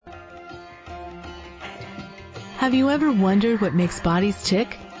Have you ever wondered what makes bodies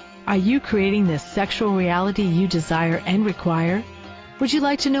tick? Are you creating the sexual reality you desire and require? Would you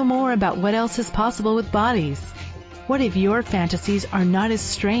like to know more about what else is possible with bodies? What if your fantasies are not as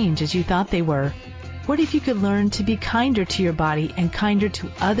strange as you thought they were? What if you could learn to be kinder to your body and kinder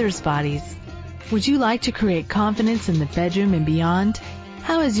to others' bodies? Would you like to create confidence in the bedroom and beyond?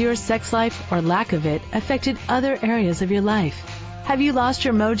 How has your sex life or lack of it affected other areas of your life? Have you lost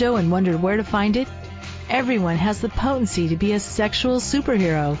your mojo and wondered where to find it? Everyone has the potency to be a sexual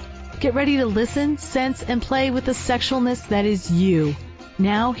superhero. Get ready to listen, sense, and play with the sexualness that is you.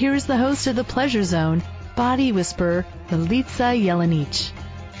 Now, here is the host of The Pleasure Zone, Body Whisperer, Milica Jelenic.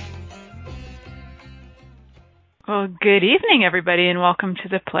 Well, good evening, everybody, and welcome to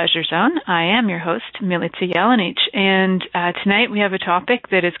The Pleasure Zone. I am your host, Milica Jelenic, and tonight we have a topic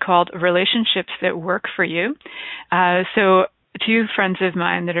that is called Relationships That Work for You. So two friends of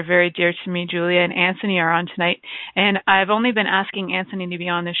mine that are very dear to me, Julia and Anthony, are on tonight, and I've only been asking Anthony to be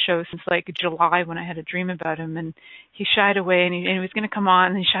on this show since like July when I had a dream about him, and he shied away, and he was going to come on,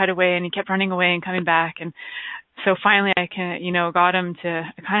 and he shied away, and he kept running away and coming back, and so finally I got him to,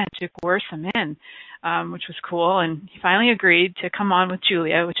 I kind of had to coerce him in, which was cool, and he finally agreed to come on with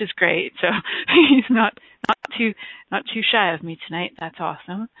Julia, which is great. So he's not too shy of me tonight. That's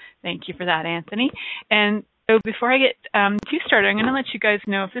awesome. Thank you for that, Anthony. And so before I get too started, I'm going to let you guys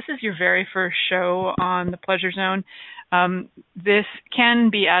know if this is your very first show on The Pleasure Zone, this can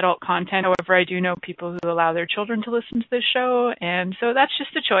be adult content. However, I do know people who allow their children to listen to this show, and so that's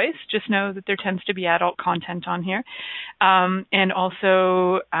just a choice. Just know that there tends to be adult content on here. And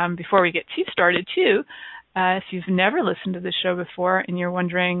also, before we get too started, too, if you've never listened to this show before and you're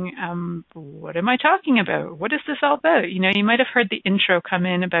wondering, what am I talking about? What is this all about? You know, you might have heard the intro come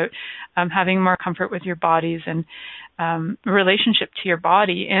in about having more comfort with your bodies and relationship to your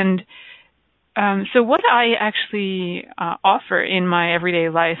body. And so what I actually offer in my everyday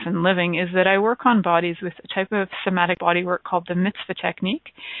life and living is that I work on bodies with a type of somatic body work called the mitzvah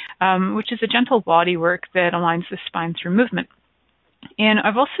technique, which is a gentle body work that aligns the spine through movement. And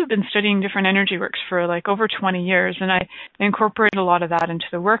I've also been studying different energy works for like over 20 years, and I incorporate a lot of that into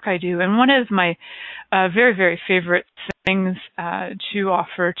the work I do. And one of my very, very favorite things to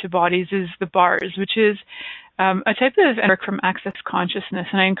offer to bodies is the bars, which is a type of work from Access Consciousness.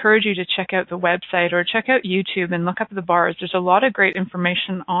 And I encourage you to check out the website or check out YouTube and look up the bars. There's a lot of great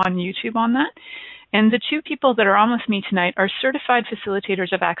information on YouTube on that. And the two people that are on with me tonight are certified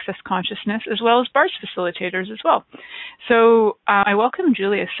facilitators of Access Consciousness, as well as bars facilitators as well. So I welcome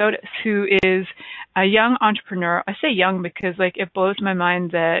Julia Sotas, who is a young entrepreneur. I say young because it blows my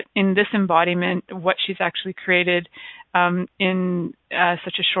mind that in this embodiment, what she's actually created in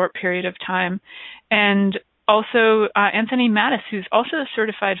such a short period of time. And also Anthony Mattis, who's also a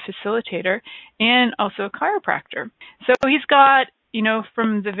certified facilitator and also a chiropractor. So he's got,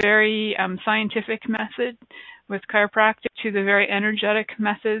 from the very scientific method with chiropractic to the very energetic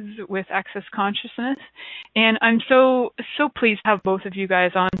methods with Access Consciousness. And I'm so pleased to have both of you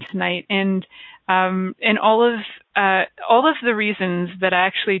guys on tonight. And all of the reasons that I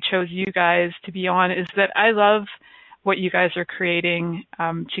actually chose you guys to be on is that I love what you guys are creating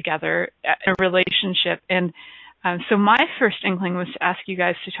together in a relationship. And so my first inkling was to ask you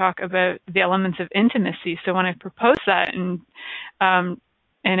guys to talk about the elements of intimacy. So when I proposed that, and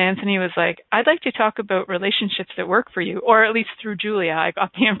Anthony was like, I'd like to talk about relationships that work for you, or at least through Julia, I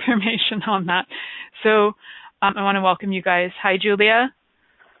got the information on that. So I want to welcome you guys. Hi, Julia.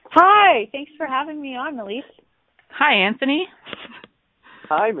 Hi. Thanks for having me on, Milica. Hi, Anthony.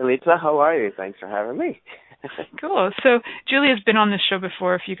 Hi, Milica. How are you? Thanks for having me. Cool. So Julia's been on this show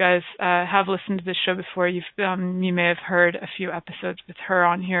before. If you guys have listened to this show before, you may have heard a few episodes with her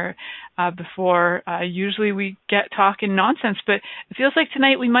on here before. Usually we get talking nonsense, but it feels like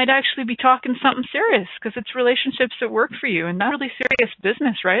tonight we might actually be talking something serious because it's relationships that work for you, and not really serious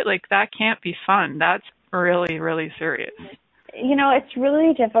business, right? Like that can't be fun. That's really, really serious. It's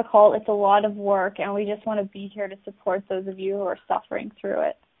really difficult. It's a lot of work, and we just want to be here to support those of you who are suffering through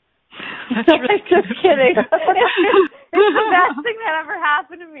it. That's really just kidding. It's the best thing that ever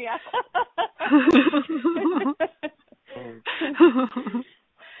happened to me.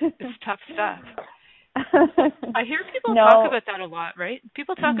 It's tough stuff. I hear people talk about that a lot, right?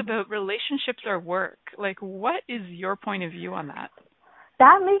 People talk about relationships or work. Like, what is your point of view on that?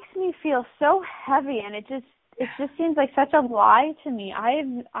 That makes me feel so heavy, and it just seems like such a lie to me.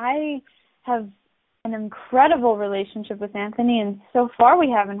 I have an incredible relationship with Anthony, and so far we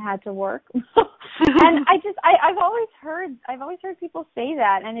haven't had to work. And I've always heard people say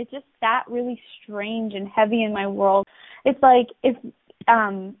that, and it just sat really strange and heavy in my world. It's like if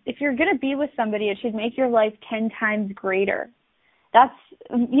if you're going to be with somebody, it should make your life 10 times greater. That's,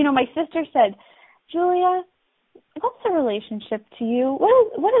 my sister said, Julia, what's a relationship to you?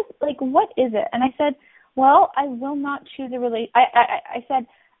 What is it? And I said, well, I will not choose a relationship. I said,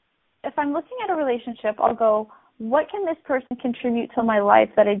 if I'm looking at a relationship, I'll go, what can this person contribute to my life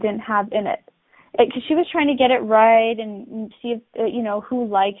that I didn't have in it? Because she was trying to get it right and see if, who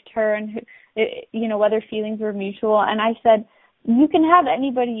liked her and, whether feelings were mutual. And I said, you can have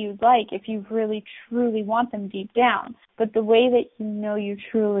anybody you'd like if you really, truly want them deep down. But the way that you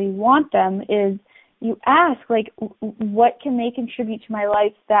truly want them is you ask, what can they contribute to my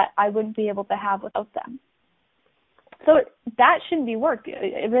life that I wouldn't be able to have without them? So that shouldn't be work.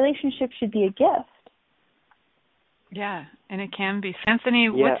 A relationship should be a gift. Yeah, and it can be. Anthony,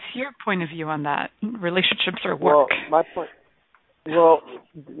 what's your point of view on that? Relationships are work. My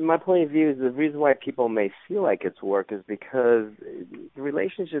point of view is the reason why people may feel like it's work is because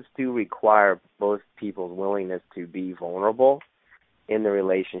relationships do require both people's willingness to be vulnerable in the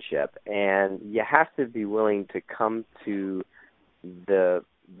relationship, and you have to be willing to come to the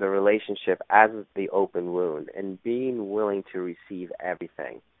relationship as the open wound and being willing to receive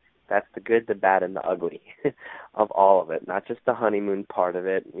everything. That's the good, the bad, and the ugly of all of it, not just the honeymoon part of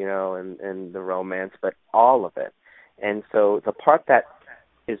it, and the romance, but all of it. And so the part that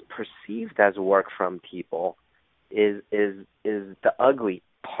is perceived as work from people is the ugly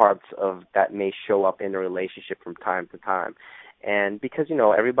parts of that may show up in a relationship from time to time. And because,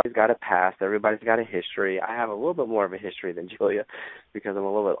 everybody's got a past, everybody's got a history. I have a little bit more of a history than Julia because I'm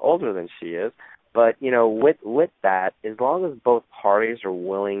a little bit older than she is. But, with that, as long as both parties are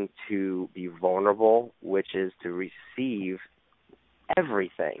willing to be vulnerable, which is to receive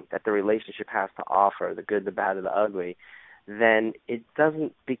everything that the relationship has to offer, the good, the bad, and the ugly, then it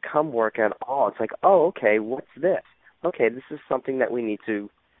doesn't become work at all. It's like, oh, okay, what's this? Okay, this is something that we need to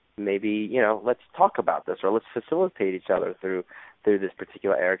maybe, let's talk about this, or let's facilitate each other through this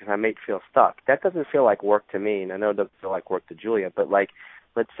particular area because I may feel stuck. That doesn't feel like work to me, and I know it doesn't feel like work to Julia, but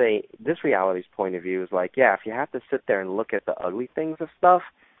let's say this reality's point of view is if you have to sit there and look at the ugly things of stuff,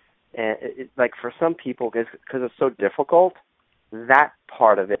 and for some people, because it's so difficult, that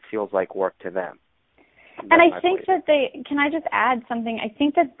part of it feels like work to them. And I think that can I just add something? I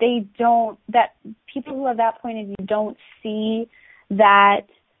think that that people who have that point of view don't see that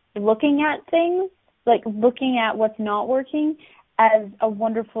looking at things, looking at what's not working, as a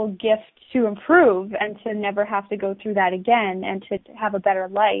wonderful gift to improve and to never have to go through that again and to have a better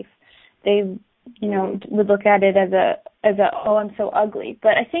life. They, would look at it as a oh, I'm so ugly.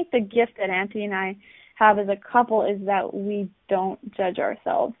 But I think the gift that Anthony and I have as a couple is that we don't judge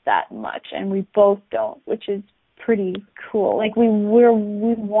ourselves that much, and we both don't, which is pretty cool. We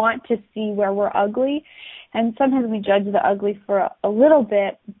want to see where we're ugly, and sometimes we judge the ugly for a little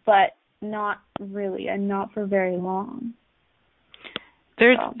bit, but not really, and not for very long.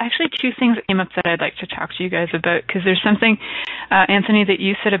 There's actually two things that came up that I'd like to talk to you guys about, because there's something, Anthony, that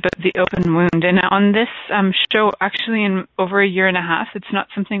you said about the open wound. And on this show, actually in over a year and a half, it's not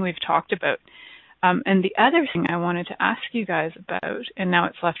something we've talked about. And the other thing I wanted to ask you guys about, and now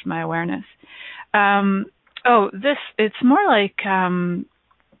it's left my awareness. It's more like,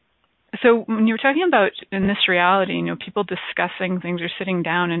 so when you were talking about in this reality, people discussing things or sitting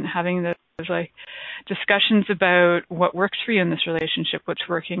down and having those discussions about what works for you in this relationship, what's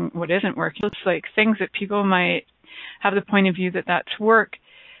working, what isn't working. It's things that people might have the point of view that that's work.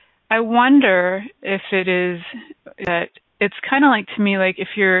 I wonder if it is that it's kind of to me,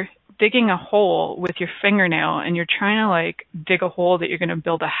 if you're digging a hole with your fingernail and you're trying to dig a hole that you're going to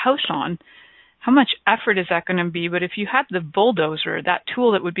build a house on, how much effort is that going to be? But if you had the bulldozer, that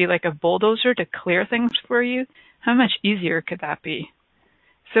tool that would be like a bulldozer to clear things for you, how much easier could that be?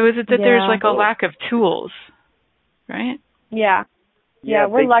 So is it that there's a lack of tools, right? Yeah,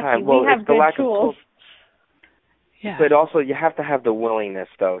 we're lucky. Time. Well, we have good tools. Yeah. But also you have to have the willingness,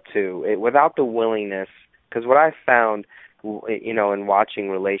 though, too. Without the willingness, because what I found, in watching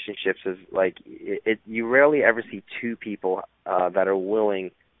relationships is you rarely ever see two people that are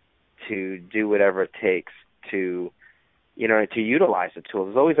willing to do whatever it takes to utilize the tool.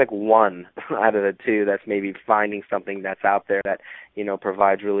 There's always one out of the two that's maybe finding something that's out there that,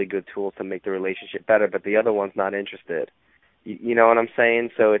 provides really good tools to make the relationship better, but the other one's not interested. You know what I'm saying?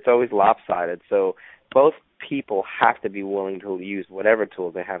 So it's always lopsided. So both people have to be willing to use whatever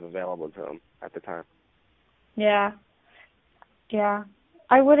tools they have available to them at the time. Yeah. It's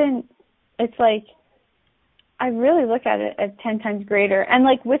I really look at it as 10 times greater. And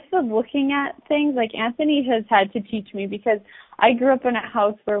with the looking at things, Anthony has had to teach me, because I grew up in a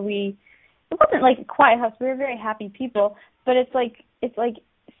house where it wasn't a quiet house. We were very happy people, but it's it's like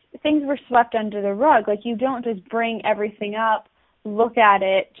things were swept under the rug. Like, you don't just bring everything up, look at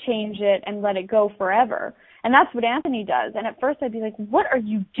it, change it, and let it go forever. And that's what Anthony does. And at first I'd be like, what are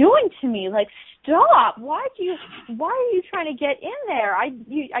you doing to me? Like, stop. Why are you trying to get in there? I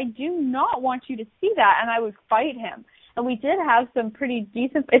do not want you to see that. And I would fight him. And we did have some pretty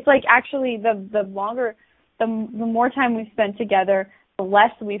decent, it's like actually the more time we spent together, the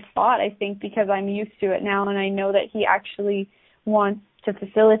less we've fought, I think, because I'm used to it now and I know that he actually wants to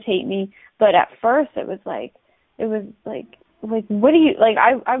facilitate me. But at first it was like what do you, like,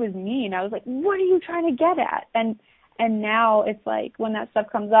 I was mean. I was like, what are you trying to get at? And now it's like when that stuff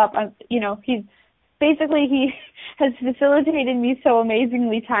comes up, he has facilitated me so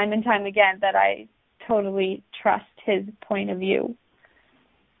amazingly time and time again that I totally trust his point of view.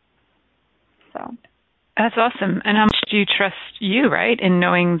 So that's awesome. And how much do you trust you, right, in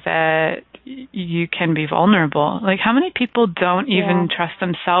knowing that you can be vulnerable? Like, how many people don't even trust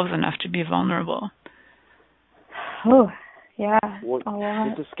themselves enough to be vulnerable? Oh, yeah, well, a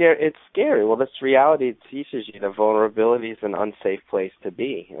lot. It's scary. Well, this reality teaches you that vulnerability is an unsafe place to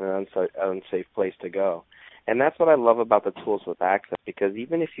be, an unsafe place to go. And that's what I love about the tools with Access, because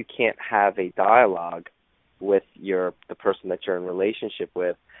even if you can't have a dialogue with the person that you're in relationship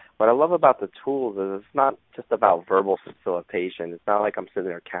with, what I love about the tools is it's not just about verbal facilitation. It's not like I'm sitting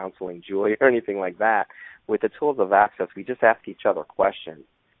there counseling Julie or anything like that. With the tools of Access, we just ask each other questions.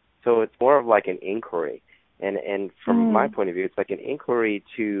 So it's more of like an inquiry. And from my point of view, it's like an inquiry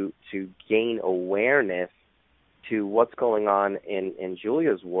to gain awareness to what's going on in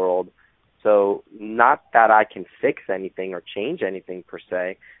Julia's world. So not that I can fix anything or change anything per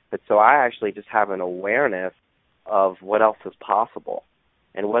se, but so I actually just have an awareness of what else is possible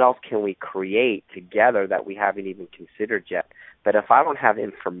and what else can we create together that we haven't even considered yet. But if I don't have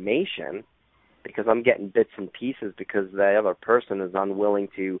information, because I'm getting bits and pieces because the other person is unwilling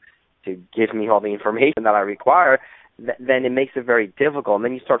to give me all the information that I require, then it makes it very difficult. And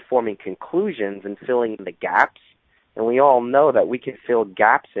then you start forming conclusions and filling in the gaps. And we all know that we can fill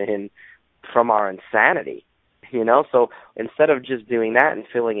gaps in from our insanity, So instead of just doing that and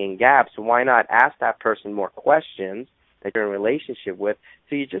filling in gaps, why not ask that person more questions that you're in a relationship with,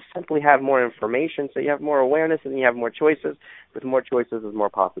 so you just simply have more information, so you have more awareness and you have more choices. With more choices is more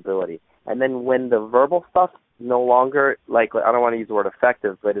possibility. And then when the verbal stuff no longer, like, I don't want to use the word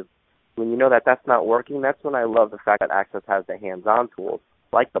effective, but when you know that that's not working, that's when I love the fact that Access has the hands-on tools,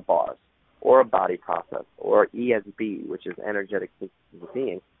 like the bars, or a body process, or ESB, which is energetic systems of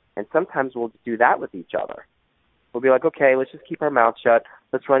being. And sometimes we'll do that with each other. We'll be like, okay, let's just keep our mouth shut.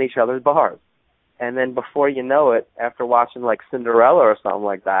 Let's run each other's bars. And then before you know it, after watching like Cinderella or something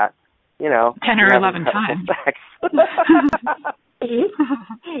like that, 10 or 11 times.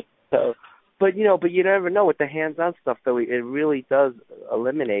 But you never know with the hands-on stuff, though. It really does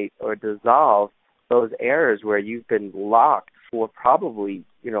eliminate or dissolve those errors where you've been locked for probably,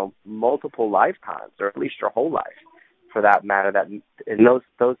 multiple lifetimes, or at least your whole life, for that matter. And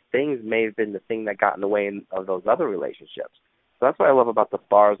those things may have been the thing that got in the way of those other relationships. So that's what I love about the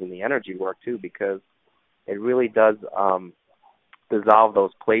bars and the energy work too, because it really does dissolve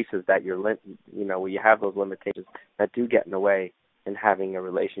those places that where you have those limitations that do get in the way in having a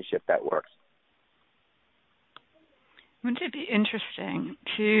relationship that works. Wouldn't it be interesting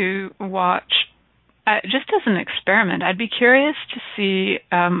to watch, just as an experiment, I'd be curious to see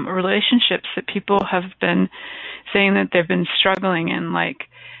relationships that people have been saying that they've been struggling in, like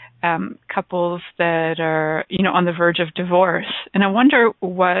couples that are, on the verge of divorce. And I wonder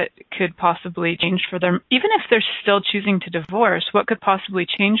what could possibly change for them, even if they're still choosing to divorce, what could possibly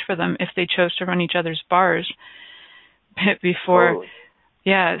change for them if they chose to run each other's bars before... Totally.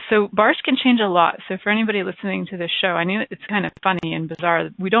 Yeah, so bars can change a lot. So for anybody listening to this show, I know it's kind of funny and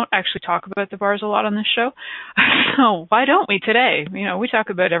bizarre. We don't actually talk about the bars a lot on this show. So why don't we today? We talk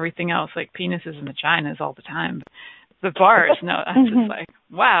about everything else, like penises and vaginas all the time. But the bars, no, that's just like,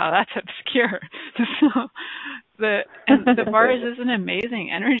 wow, that's obscure. So the bars is an amazing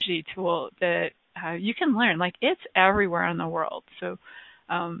energy tool that you can learn. Like, it's everywhere in the world. So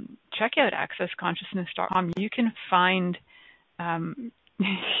check out accessconsciousness.com. You can find...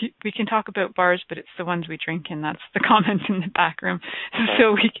 we can talk about bars, but it's the ones we drink in. That's the comment in the back room.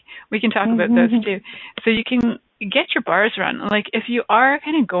 So we can talk about those too. So you can get your bars run. Like, if you are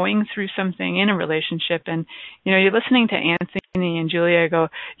kind of going through something in a relationship and, you're listening to Anthony and Julia go,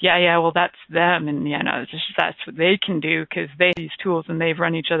 yeah, well, that's them. And, that's what they can do because they have these tools and they've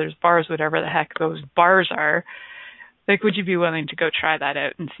run each other's bars, whatever the heck those bars are. Like, would you be willing to go try that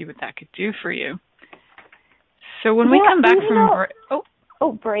out and see what that could do for you? So when we come back from...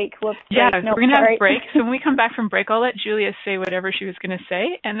 break. Whoops. Yeah, break. No, we're going to have sorry. a break. So when we come back from break, I'll let Julia say whatever she was going to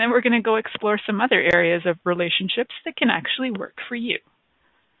say, and then we're going to go explore some other areas of relationships that can actually work for you.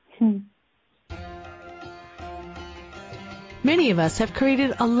 Many of us have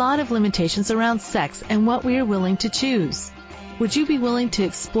created a lot of limitations around sex and what we are willing to choose. Would you be willing to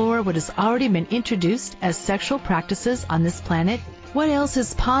explore what has already been introduced as sexual practices on this planet? What else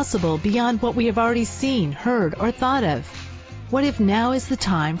is possible beyond what we have already seen, heard, or thought of? What if now is the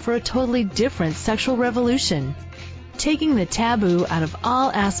time for a totally different sexual revolution? Taking the taboo out of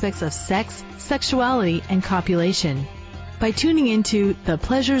all aspects of sex, sexuality, and copulation. By tuning into the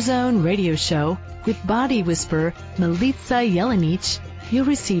Pleasure Zone radio show with body whisperer Milica Jelenic, you'll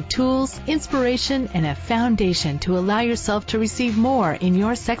receive tools, inspiration, and a foundation to allow yourself to receive more in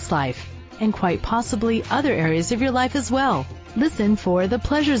your sex life, and quite possibly other areas of your life as well. Listen for The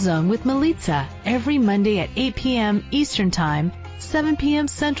Pleasure Zone with Milica every Monday at 8 p.m. Eastern Time, 7 p.m.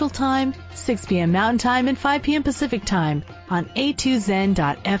 Central Time, 6 p.m. Mountain Time, and 5 p.m. Pacific Time on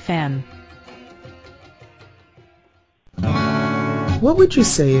a2zen.fm. What would you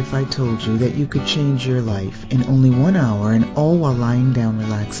say if I told you that you could change your life in only 1 hour and all while lying down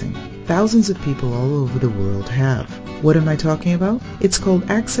relaxing? Thousands of people all over the world have. What am I talking about? It's called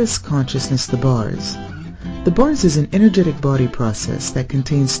Access Consciousness, the bars. The bars is an energetic body process that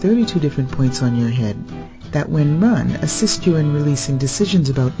contains 32 different points on your head that, when run, assist you in releasing decisions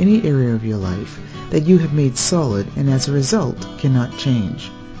about any area of your life that you have made solid and as a result cannot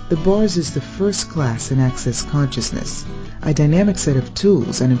change. The bars is the first class in Access Consciousness, a dynamic set of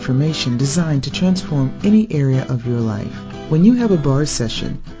tools and information designed to transform any area of your life. When you have a bars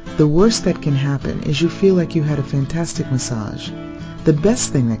session, the worst that can happen is you feel like you had a fantastic massage. The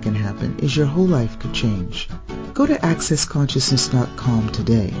best thing that can happen is your whole life could change. Go to accessconsciousness.com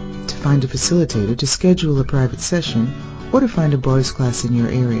today to find a facilitator to schedule a private session or to find a bars class in your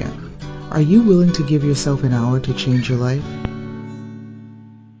area. Are you willing to give yourself an hour to change your life?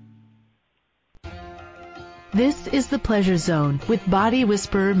 This is the Pleasure Zone with body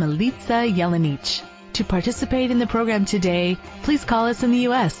whisperer Milica Jelenic. To participate in the program today, please call us in the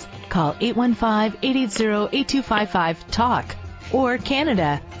U.S. Call 815-880-8255-TALK or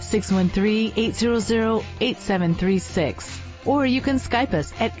Canada 613-800-8736. Or you can Skype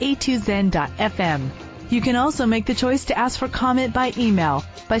us at a2zen.fm. You can also make the choice to ask for comment by email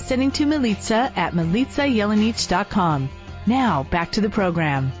by sending to Milica at milicajelenic.com. Now, back to the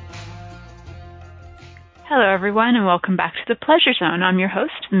program. Hello, everyone, and welcome back to the Pleasure Zone. I'm your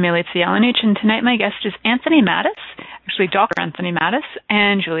host, Milica Jelenic, and tonight my guest is Anthony Mattis, actually Dr. Anthony Mattis,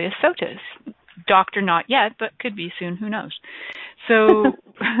 and Julia Sotas. Doctor not yet, but could be soon, who knows. So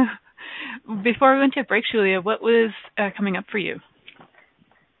before we went to break, Julia, what was coming up for you?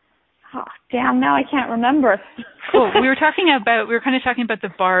 Oh, damn, now I can't remember. Cool. We were kind of talking about the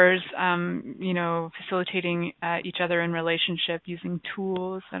bars, facilitating each other in relationship using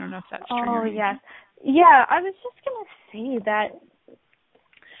tools. I don't know if that's true. Oh, yes. Yeah, I was just going to say that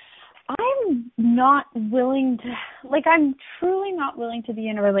I'm truly not willing to be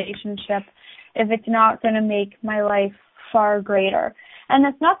in a relationship if it's not going to make my life far greater. And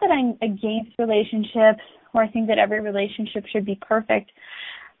it's not that I'm against relationships or I think that every relationship should be perfect,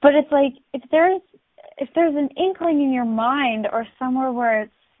 but it's like if there's an inkling in your mind or somewhere where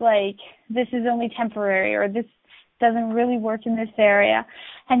it's like this is only temporary or this doesn't really work in this area,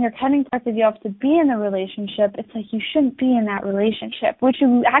 and you're cutting parts of you off to be in a relationship, it's like you shouldn't be in that relationship, which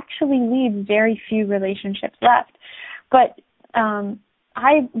actually leaves very few relationships left. But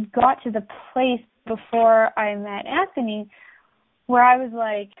I got to the place before I met Anthony where I was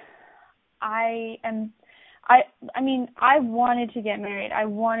like, I wanted to get married. I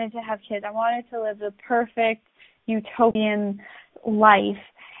wanted to have kids. I wanted to live the perfect utopian life.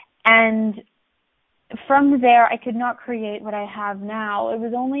 And from there, I could not create what I have now. It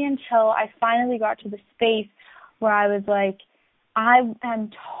was only until I finally got to the space where I was like, I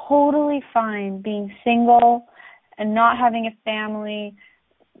am totally fine being single and not having a family.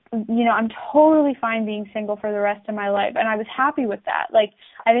 I'm totally fine being single for the rest of my life. And I was happy with that. Like,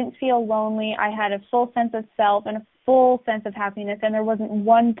 I didn't feel lonely. I had a full sense of self and a full sense of happiness. And there wasn't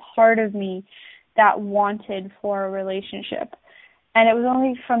one part of me that wanted for a relationship. And it was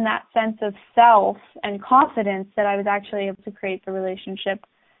only from that sense of self and confidence that I was actually able to create the relationship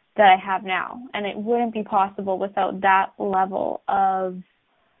that I have now. And it wouldn't be possible without that level of,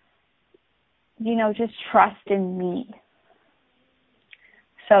 just trust in me.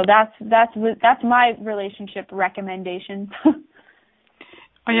 So that's my relationship recommendation.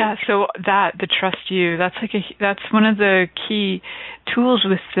 Oh yeah, so the trust you, that's one of the key tools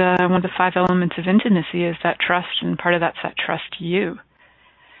with one of the 5 elements of intimacy is that trust, and part of that's that trust you.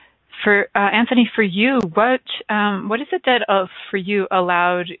 For Anthony, for you, what is it that for you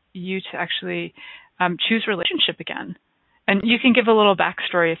allowed you to actually choose relationship again? And you can give a little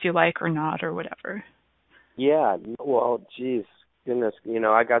backstory if you like or not or whatever. Yeah, well, geez, goodness,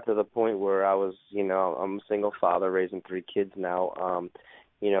 I got to the point where I was, I'm a single father raising 3 kids now.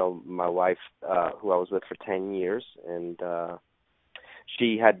 My wife, who I was with for 10 years, and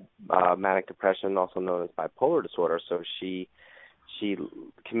she had manic depression, also known as bipolar disorder. So she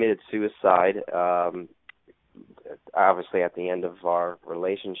committed suicide, obviously at the end of our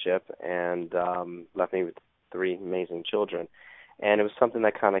relationship, and left me with 3 amazing children. And it was something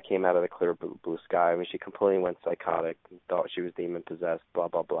that kind of came out of the clear blue sky. I mean, she completely went psychotic, thought she was demon-possessed, blah,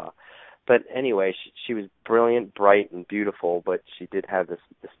 blah, blah. But anyway, she was brilliant, bright, and beautiful, but she did have this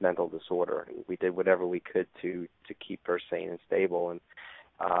mental disorder. And we did whatever we could to keep her sane and stable. And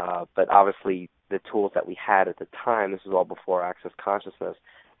but obviously the tools that we had at the time, this was all before Access Consciousness,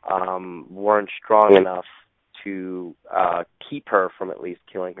 weren't strong enough to keep her from at least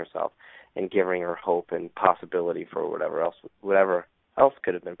killing herself and giving her hope and possibility for whatever else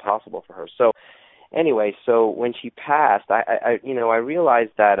could have been possible for her. So anyway, so when she passed, I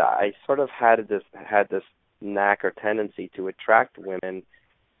realized that I sort of had this knack or tendency to attract women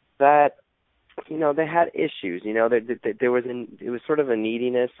that, they had issues. It was sort of a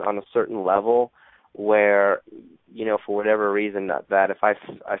neediness on a certain level where, for whatever reason, that if I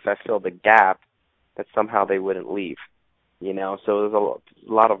filled the gap, that somehow they wouldn't leave. So there's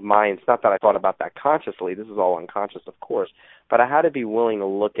a lot of mind. It's not that I thought about that consciously. This is all unconscious, of course. But I had to be willing to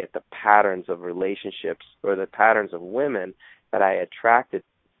look at the patterns of relationships or the patterns of women that I attracted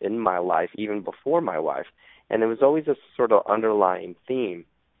in my life, even before my wife. And there was always a sort of underlying theme.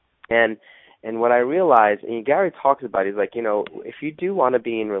 And what I realized, and Gary talks about it, he's like, if you do want to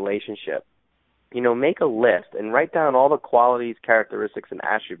be in a relationship, make a list and write down all the qualities, characteristics, and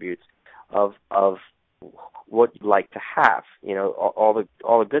attributes of what you'd like to have, all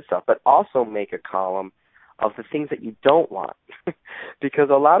the good stuff, but also make a column of the things that you don't want, because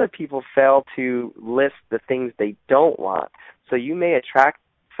a lot of people fail to list the things they don't want. So you may attract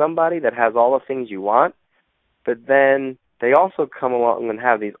somebody that has all the things you want, but then they also come along and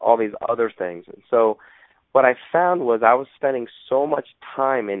have all these other things. And so what I found was I was spending so much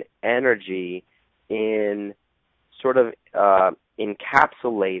time and energy in sort of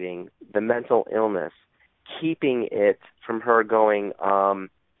encapsulating the mental illness, keeping it from her going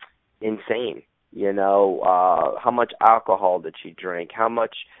insane. How much alcohol did she drink? How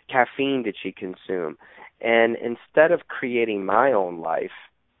much caffeine did she consume? And instead of creating my own life,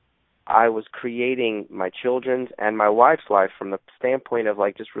 I was creating my children's and my wife's life from the standpoint of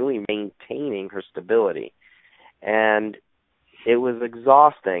just really maintaining her stability. And it was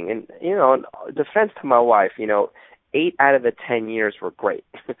exhausting. And, in defense to my wife, 8 out of the 10 years were great.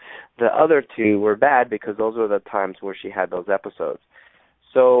 The other 2 were bad because those were the times where she had those episodes.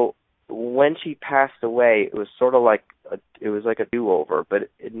 So when she passed away, it was sort of like a do-over, but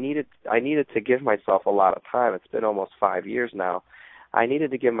I needed to give myself a lot of time. It's been almost 5 years now. I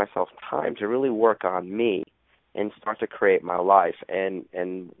needed to give myself time to really work on me and start to create my life. And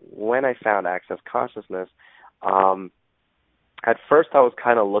when I found Access Consciousness, at first I was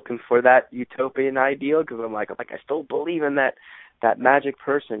kind of looking for that utopian ideal because I'm like I still believe in that magic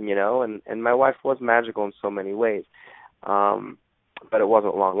person, and my wife was magical in so many ways. But it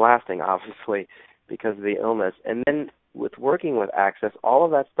wasn't long-lasting, obviously, because of the illness. And then with working with Access, all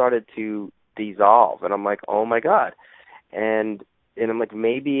of that started to dissolve, and I'm like, oh, my God. And I'm like,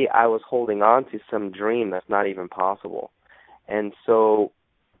 maybe I was holding on to some dream that's not even possible. And so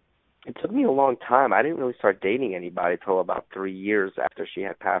it took me a long time. I didn't really start dating anybody until about 3 years after she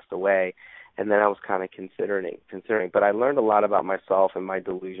had passed away, and then I was kind of considering. But I learned a lot about myself and my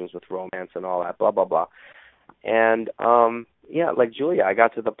delusions with romance and all that, blah, blah, blah. And, like Julia, I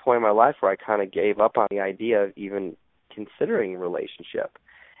got to the point in my life where I kind of gave up on the idea of even considering a relationship.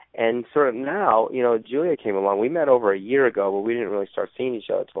 And sort of now, Julia came along. We met over a year ago, but we didn't really start seeing each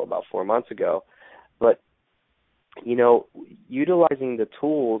other until about 4 months ago. But, utilizing the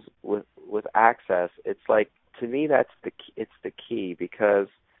tools with Access, it's like, to me, it's the key because,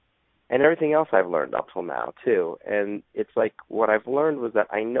 and everything else I've learned up till now, too. And it's like what I've learned was that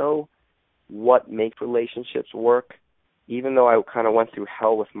I know what makes relationships work, even though I kind of went through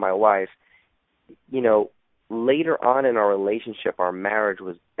hell with my wife. Later on in our relationship, our marriage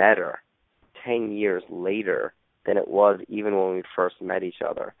was better 10 years later than it was even when we first met each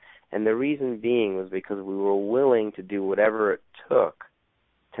other. And the reason being was because we were willing to do whatever it took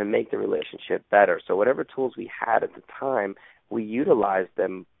to make the relationship better. So whatever tools we had at the time, we utilized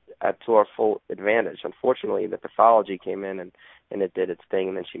them to our full advantage. Unfortunately, the pathology came in and it did its thing,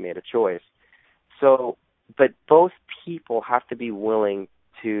 and then she made a choice. So, but both people have to be willing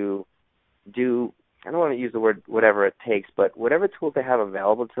to do, I don't want to use the word whatever it takes, but whatever tools they have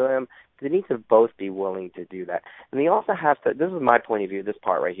available to them, they need to both be willing to do that. And they also have to, this is my point of view, this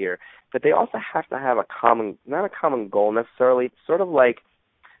part right here, but they also have to have a common, not a common goal necessarily, sort of like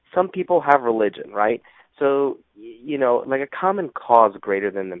some people have religion, right? So, like a common cause greater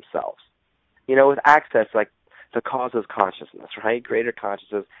than themselves. With access, like the cause is consciousness, right? Greater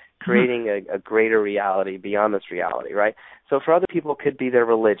consciousness, creating a greater reality beyond this reality, right? So for other people, it could be their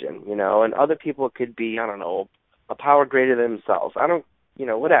religion, and other people it could be, I don't know, a power greater than themselves.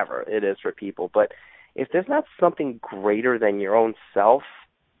 Whatever it is for people. But if there's not something greater than your own self,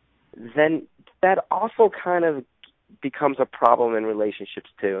 then that also kind of becomes a problem in relationships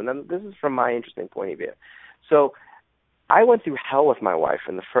too. And then this is from my interesting point of view. So I went through hell with my wife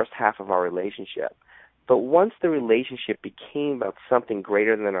in the first half of our relationship. But once the relationship became about something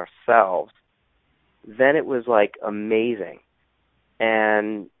greater than ourselves, then it was like amazing.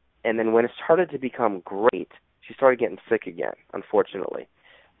 And then when it started to become great, she started getting sick again, unfortunately.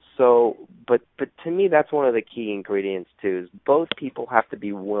 So, but to me, that's one of the key ingredients too, is both people have to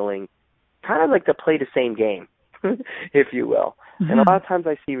be willing, kind of like to play the same game, if you will. Mm-hmm. And a lot of times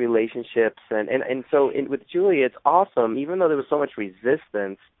I see relationships, and so with Julia, it's awesome, even though there was so much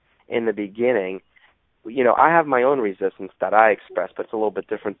resistance in the beginning. I have my own resistance that I express, but it's a little bit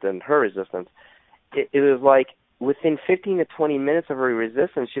different than her resistance. It was like within 15 to 20 minutes of her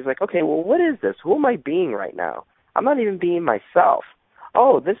resistance, she's like, okay, well, what is this? Who am I being right now? I'm not even being myself.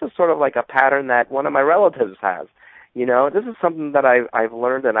 Oh, this is sort of like a pattern that one of my relatives has. This is something that I've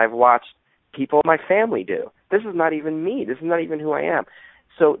learned and I've watched people in my family do. This is not even me. This is not even who I am.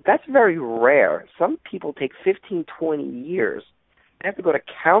 So that's very rare. Some people take 15, 20 years. They have to go to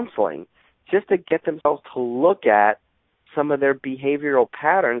counseling just to get themselves to look at some of their behavioral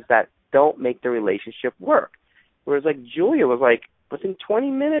patterns that don't make the relationship work. Whereas like Julia was like, within 20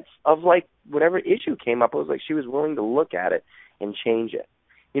 minutes of like whatever issue came up, it was like she was willing to look at it and change it.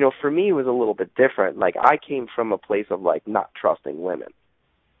 For me, it was a little bit different. Like I came from a place of like not trusting women.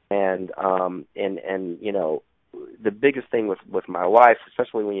 And the biggest thing with my wife,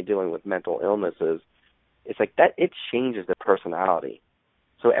 especially when you're dealing with mental illnesses, it's like that, it changes the personality.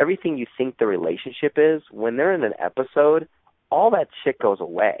 So everything you think the relationship is, when they're in an episode, all that shit goes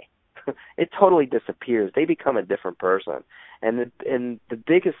away. It totally disappears. They become a different person. And the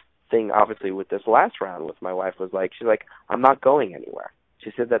biggest thing, obviously, with this last round with my wife was like, she's like, I'm not going anywhere. She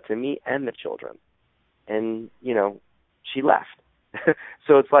said that to me and the children. And, she left.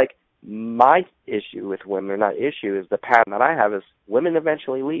 So it's like my issue with women, or not issue, is the pattern that I have is women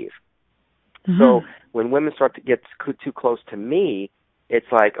eventually leave. Mm-hmm. So when women start to get too close to me, it's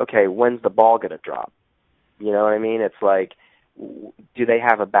like, okay, when's the ball going to drop? You know what I mean? It's like, do they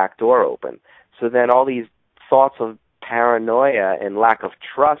have a back door open? So then all these thoughts of paranoia and lack of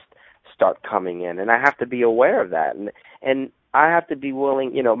trust start coming in, and I have to be aware of that. And I have to be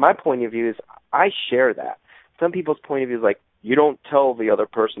willing, my point of view is I share that. Some people's point of view is like, you don't tell the other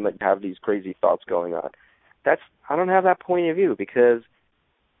person that you have these crazy thoughts going on. I don't have that point of view, because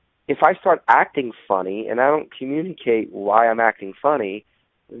if I start acting funny and I don't communicate why I'm acting funny,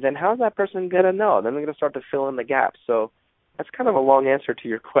 then how's that person going to know? Then they're going to start to fill in the gaps. So that's kind of a long answer to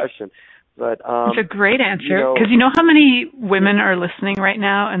your question. But it's a great answer, because you know how many women are listening right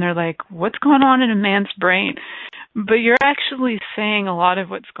now and they're like, what's going on in a man's brain? But you're actually saying a lot of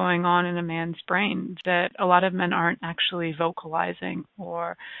what's going on in a man's brain that a lot of men aren't actually vocalizing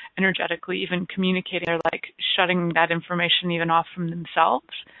or energetically even communicating. They're like shutting that information even off from themselves.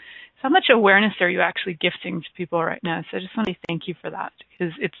 So how much awareness are you actually gifting to people right now? So I just want to thank you for that,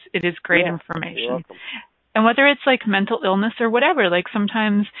 because it is great information. You're welcome. And whether it's like mental illness or whatever, like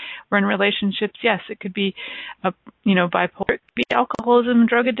sometimes we're in relationships, yes, it could be, bipolar, it could be alcoholism,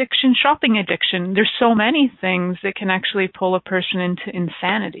 drug addiction, shopping addiction. There's so many things that can actually pull a person into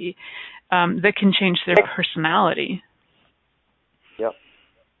insanity, that can change their personality. Yep.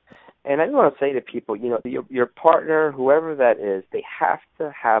 And I just want to say to people, your partner, whoever that is, they have to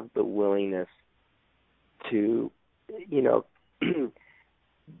have the willingness to,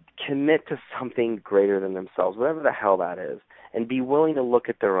 commit to something greater than themselves, whatever the hell that is, and be willing to look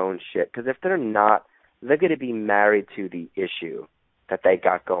at their own shit. Because if they're not, they're going to be married to the issue that they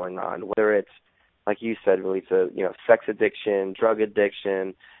got going on, whether it's, like you said, really, sex addiction, drug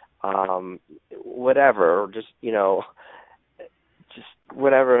addiction, whatever, or just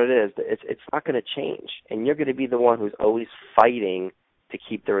whatever it is. It's not going to change, and you're going to be the one who's always fighting to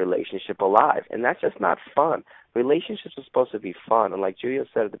keep the relationship alive. And that's just not fun. Relationships are supposed to be fun. And like Julia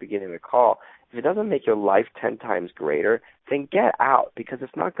said at the beginning of the call, if it doesn't make your life 10 times greater, then get out, because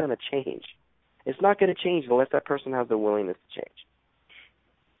it's not going to change. It's not going to change unless that person has the willingness to change.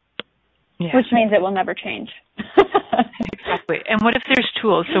 Yeah. Which means it will never change. Exactly. And what if there's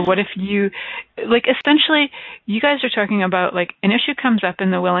tools? So what if you, like, essentially, you guys are talking about, like, an issue comes up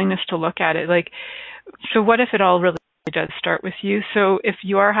and the willingness to look at it. Like, so what if it all really does start with you? So if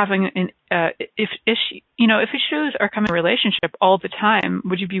you are having if issues are coming in a relationship all the time,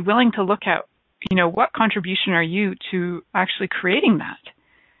 would you be willing to look at, what contribution are you to actually creating that?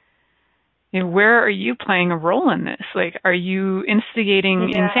 Where are you playing a role in this? Like, are you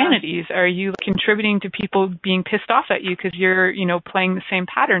instigating insanities? Are you contributing to people being pissed off at you because you're, playing the same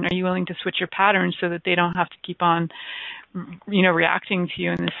pattern? Are you willing to switch your pattern so that they don't have to keep on, reacting to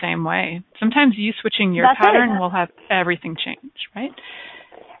you in the same way? Sometimes you switching your pattern will have everything change, right?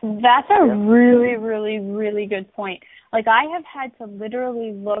 That's a really, really, really good point. Like, I have had to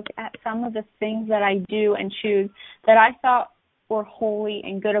literally look at some of the things that I do and choose that I thought were holy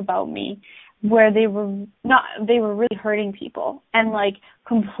and good about me, where they were really hurting people, and like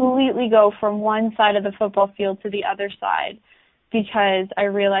completely go from one side of the football field to the other side, because I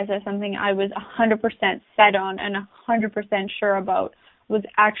realized that something I was 100% set on and 100% sure about was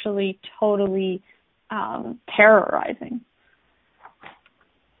actually totally terrorizing.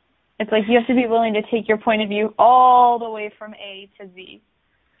 It's like you have to be willing to take your point of view all the way from A to Z.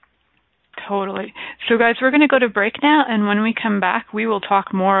 Totally. So, guys, we're going to go to break now, and when we come back, we will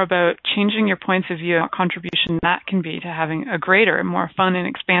talk more about changing your points of view and what contribution that can be to having a greater and more fun and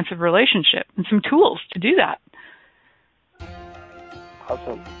expansive relationship, and some tools to do that.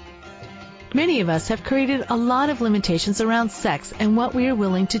 Awesome. Many of us have created a lot of limitations around sex and what we are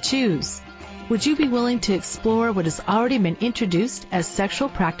willing to choose. Would you be willing to explore what has already been introduced as sexual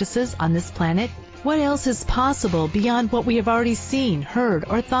practices on this planet? What else is possible beyond what we have already seen, heard,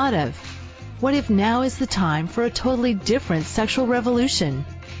 or thought of? What if now is the time for a totally different sexual revolution?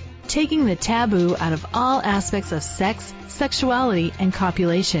 Taking the taboo out of all aspects of sex, sexuality, and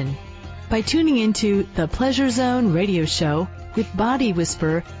copulation. By tuning into the Pleasure Zone radio show with body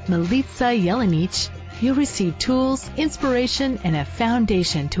whisperer Milica Jelenic, you'll receive tools, inspiration, and a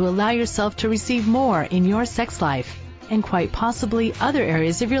foundation to allow yourself to receive more in your sex life, and quite possibly other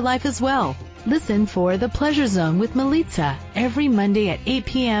areas of your life as well. Listen for The Pleasure Zone with Milica every Monday at 8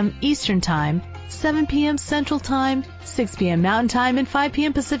 p.m. Eastern Time, 7 p.m. Central Time, 6 p.m. Mountain Time, and 5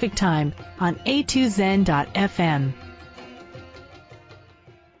 p.m. Pacific Time on a2zen.fm.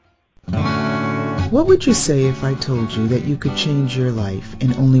 What would you say if I told you that you could change your life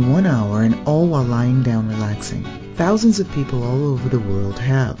in only 1 hour, and all while lying down relaxing? Thousands of people all over the world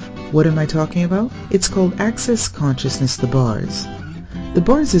have. What am I talking about? It's called Access Consciousness, the bars. The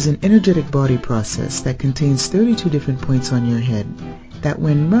bars is an energetic body process that contains 32 different points on your head that,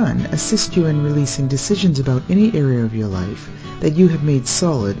 when run, assist you in releasing decisions about any area of your life that you have made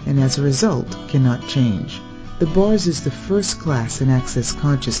solid and as a result cannot change. The bars is the first class in Access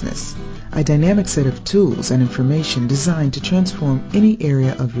Consciousness, a dynamic set of tools and information designed to transform any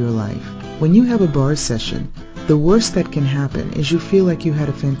area of your life. When you have a bar session, the worst that can happen is you feel like you had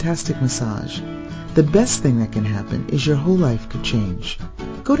a fantastic massage. The best thing that can happen is your whole life could change.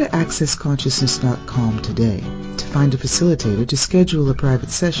 Go to accessconsciousness.com today to find a facilitator, to schedule a private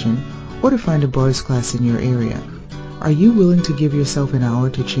session, or to find a bars class in your area. Are you willing to give yourself an hour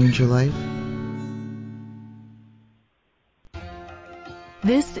to change your life?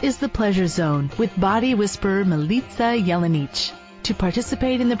 This is The Pleasure Zone with body whisperer Milica Jelenic. To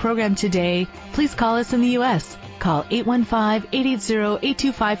participate in the program today, please call us in the U.S. Call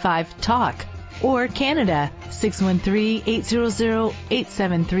 815-880-8255-TALK. Or Canada,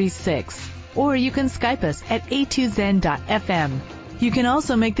 613-800-8736. Or you can Skype us at a2zen.fm. You can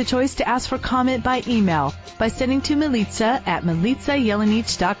also make the choice to ask for comment by email by sending to Milica at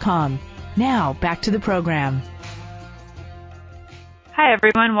milicajelenic.com. Now, back to the program. Hi,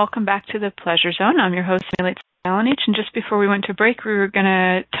 everyone. Welcome back to the Pleasure Zone. I'm your host, Milica Jelenic, and just before we went to break, we were going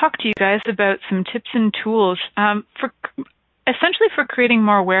to talk to you guys about some tips and tools essentially for creating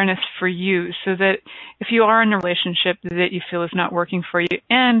more awareness for you, so that if you are in a relationship that you feel is not working for you,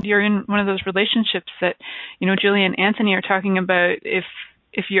 and you're in one of those relationships that, Julia and Anthony are talking about, if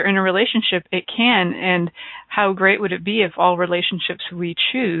you're in a relationship, it can, and how great would it be if all relationships we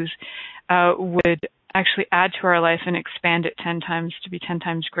choose would actually add to our life and expand it 10 times to be 10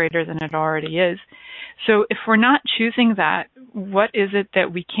 times greater than it already is. So if we're not choosing that, what is it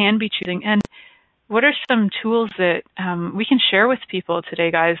that we can be choosing? And what are some tools that we can share with people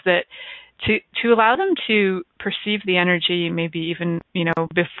today, guys, that to allow them to perceive the energy, maybe even,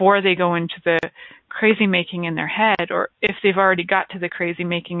 before they go into the crazy making in their head, or if they've already got to the crazy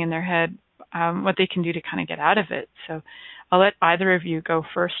making in their head, what they can do to kind of get out of it. So I'll let either of you go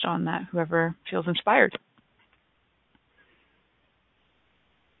first on that, whoever feels inspired.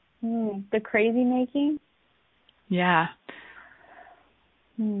 The crazy making? Yeah.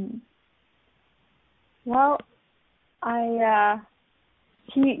 Well, can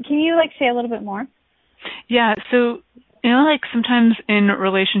you like say a little bit more? Yeah, so like sometimes in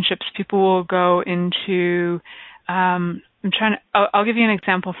relationships, people will go into I'll give you an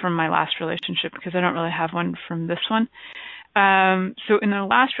example from my last relationship because I don't really have one from this one. So in the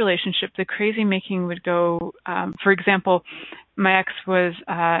last relationship, the crazy making would go, for example, my ex was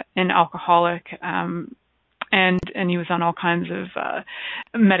an alcoholic, and he was on all kinds of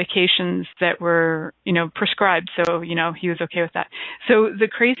medications that were, prescribed. So, he was okay with that. So the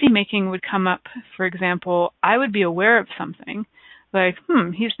crazy making would come up, for example, I would be aware of something like,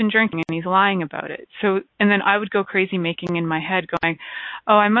 he's been drinking and he's lying about it. So, and then I would go crazy making in my head going,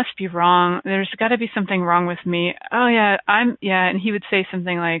 oh, I must be wrong. There's got to be something wrong with me. Oh yeah, and he would say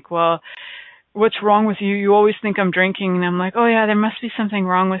something like, well, what's wrong with you? You always think I'm drinking. And I'm like, oh yeah, there must be something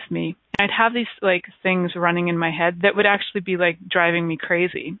wrong with me. I'd have these like things running in my head that would actually be like driving me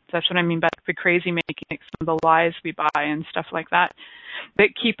crazy. That's what I mean by the crazy making, like some of the lies we buy and stuff like that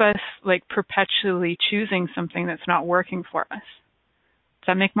keep us like perpetually choosing something that's not working for us. Does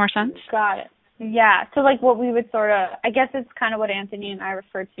that make more sense? Got it. Yeah. So like what we would sort of, I guess it's kind of what Anthony and I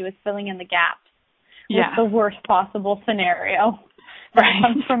refer to as filling in the gaps with the worst possible scenario that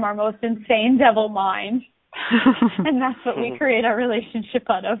comes from our most insane devil mind. And that's what we create our relationship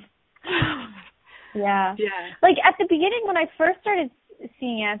out of. Yeah. Like at the beginning when I first started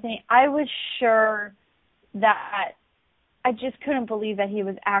seeing Anthony, I was sure that I just couldn't believe that he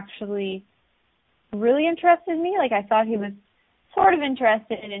was actually really interested in me. Like I thought he was sort of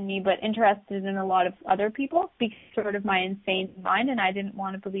interested in me, but interested in a lot of other people because sort of my insane mind, and I didn't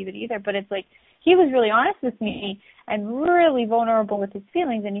want to believe it either. But it's like he was really honest with me and really vulnerable with his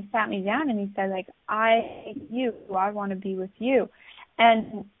feelings, and he sat me down and he said, like, I want to be with you.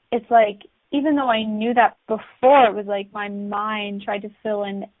 And it's like, even though I knew that before, it was like my mind tried to fill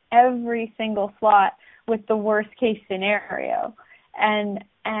in every single slot with the worst case scenario.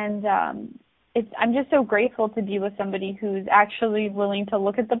 I'm just so grateful to be with somebody who's actually willing to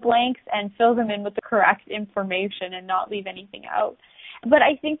look at the blanks and fill them in with the correct information and not leave anything out. But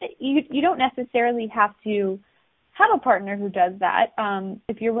I think that you don't necessarily have to have a partner who does that.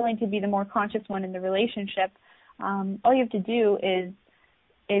 If you're willing to be the more conscious one in the relationship, all you have to do is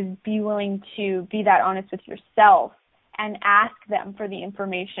be willing to be that honest with yourself and ask them for the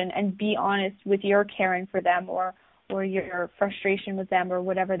information and be honest with your caring for them or your frustration with them or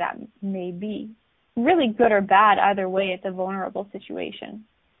whatever that may be. Really good or bad, either way, it's a vulnerable situation.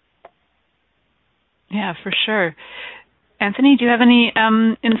 Yeah, for sure. Anthony, do you have any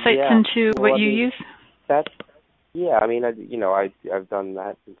insights into what you use? I've done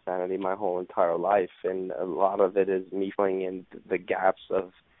that insanity my whole entire life, and a lot of it is me filling in the gaps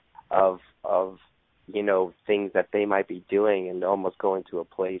of things that they might be doing and almost going to a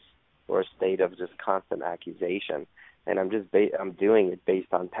place or a state of just constant accusation. And I'm doing it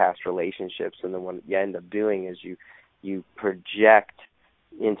based on past relationships, and then what you end up doing is you project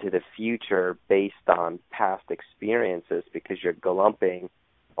into the future based on past experiences because you're glumping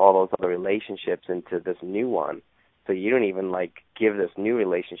all those other relationships into this new one. So you don't even give this new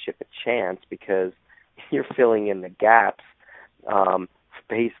relationship a chance because you're filling in the gaps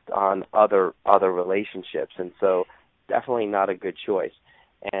based on other relationships, and so definitely not a good choice.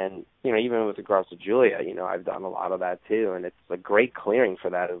 And, even with regards to Julia, I've done a lot of that too. And it's a great clearing for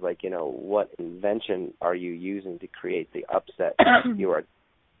that is what invention are you using to create the upset you are?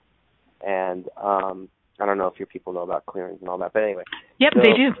 And I don't know if your people know about clearings and all that, but anyway. Yep,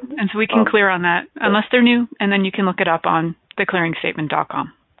 they do. And so we can clear on that, unless they're new, and then you can look it up on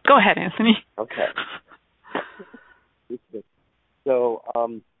theclearingstatement.com. Go ahead, Anthony. Okay. So,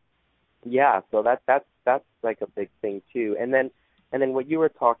 so that's like a big thing too. And then what you were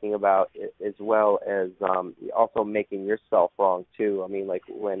talking about as well as also making yourself wrong too. I mean,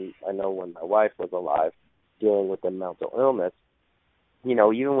 when my wife was alive dealing with the mental illness,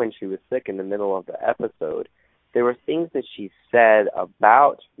 even when she was sick in the middle of the episode, there were things that she said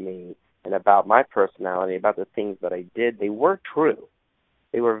about me and about my personality, about the things that I did. They were true.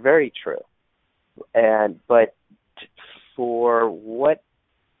 They were very true. But for what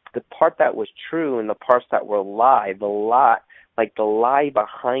the part that was true and the parts that were the lie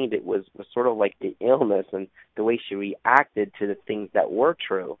behind it was sort of like the illness and the way she reacted to the things that were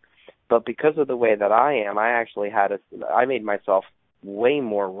true. But because of the way that I am, I made myself way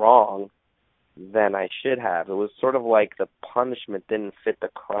more wrong than I should have. It was sort of like the punishment didn't fit the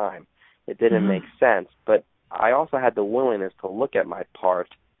crime. It didn't make sense. But I also had the willingness to look at my part,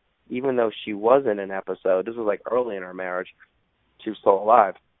 even though she was in an episode. This was like early in our marriage. She was still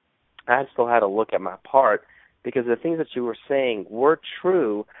alive. I still had to look at my part because the things that you were saying were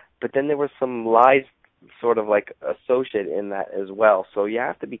true, but then there were some lies sort of like associated in that as well. So you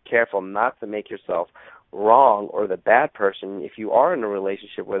have to be careful not to make yourself wrong or the bad person. If you are in a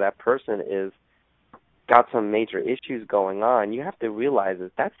relationship where that person is got some major issues going on, you have to realize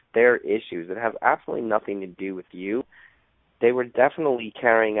that that's their issues. It has absolutely nothing to do with you. They were definitely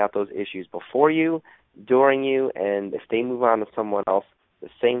carrying out those issues before you, during you, and if they move on to someone else, the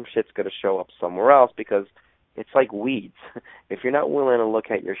same shit's going to show up somewhere else because it's like weeds. If you're not willing to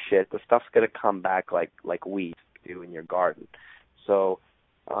look at your shit, the stuff's going to come back like weeds do in your garden. So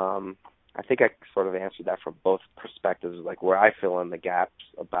I think I sort of answered that from both perspectives, like where I fill in the gaps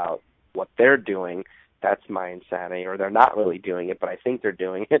about what they're doing. That's my insanity, or they're not really doing it, but I think they're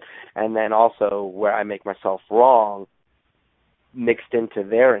doing it. And then also where I make myself wrong mixed into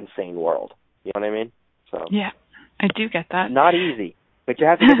their insane world. You know what I mean? So yeah, I do get that. Not easy, but you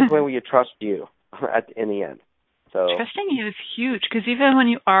have to get to the point where you trust you in the end. So trusting you is huge because even when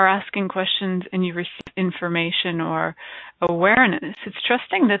you are asking questions and you receive information or awareness, it's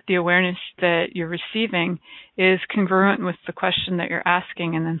trusting that the awareness that you're receiving is congruent with the question that you're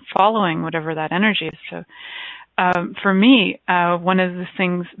asking and then following whatever that energy is. So for me, one of the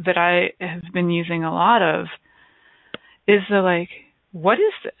things that I have been using a lot of is what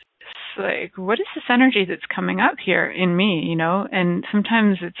is this? Like, what is this energy that's coming up here in me, you know? And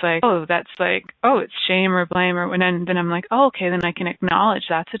sometimes it's like, it's shame or blame, and then I'm like, oh, okay, then I can acknowledge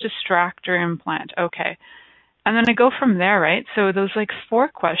that's a distractor implant. Okay. And then I go from there, right? So those 4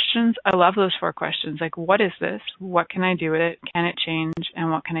 questions, I love those 4 questions. Like, what is this? What can I do with it? Can it change?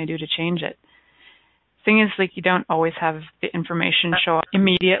 And what can I do to change it? Thing is, you don't always have the information show up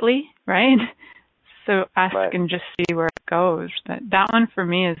immediately, right? So ask and just see where it goes. But that one for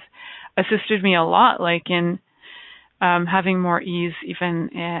me has assisted me a lot, in having more ease even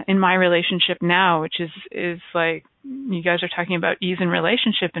in my relationship now, which is like you guys are talking about ease in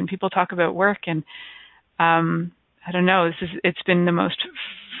relationship and people talk about work. And I don't know, it's been the most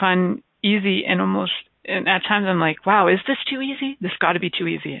fun, easy, and at times I'm like, wow, is this too easy? This got to be too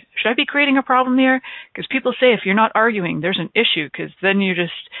easy. Should I be creating a problem here? Because people say if you're not arguing, there's an issue because then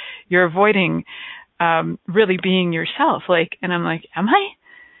you're avoiding really being yourself. And I'm like, am I?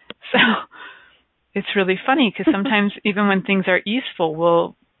 So it's really funny because sometimes even when things are easeful,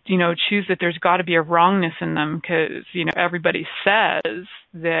 we'll, choose that there's got to be a wrongness in them because, everybody says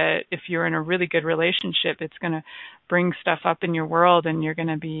that if you're in a really good relationship, it's going to bring stuff up in your world and you're going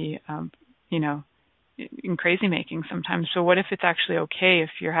to be, in crazy making sometimes. So what if it's actually okay if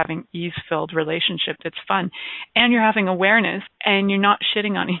you're having ease-filled relationship that's fun and you're having awareness and you're not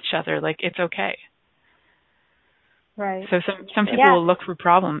shitting on each other? It's okay. Right. So some people will look for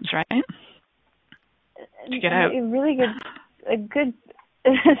problems, right? To get out.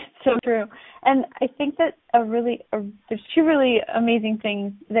 So true. And I think that there's 2 really amazing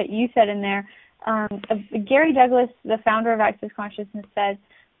things that you said in there. Gary Douglas, the founder of Access Consciousness, said,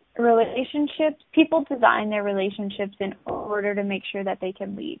 people design their relationships in order to make sure that they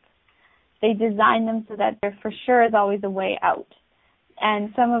can leave. They design them so that there for sure is always a way out.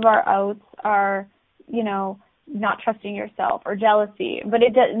 And some of our outs are, not trusting yourself or jealousy, but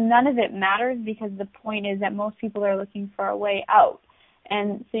none of it matters because the point is that most people are looking for a way out.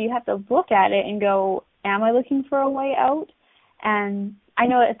 And so you have to look at it and go, am I looking for a way out? And I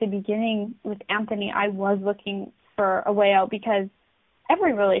know at the beginning with Anthony, I was looking for a way out because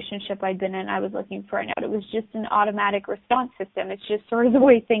every relationship I'd been in, I was looking for an out. It was just an automatic response system. It's just sort of the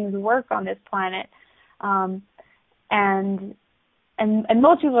way things work on this planet. And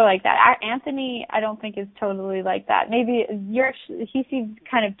most people are like that. Anthony, I don't think is totally like that. Maybe he seems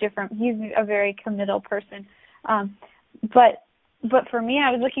kind of different. He's a very committal person. But for me, I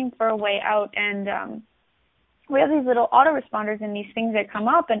was looking for a way out, and we have these little autoresponders and these things that come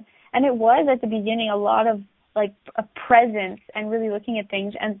up, and it was at the beginning a lot of a presence and really looking at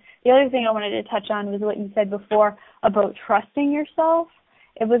things. And the other thing I wanted to touch on was what you said before about trusting yourself.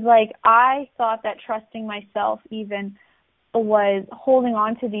 It was like I thought that trusting myself even was holding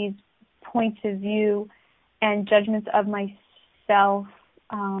on to these points of view and judgments of myself,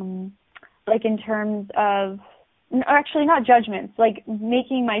 in terms of, actually not judgments,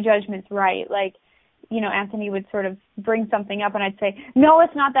 making my judgments right. Anthony would sort of bring something up and I'd say, no,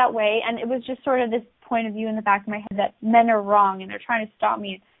 it's not that way. And it was just sort of this point of view in the back of my head that men are wrong and they're trying to stop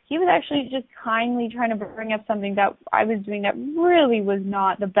me. he was actually just kindly trying to bring up something that I was doing that really was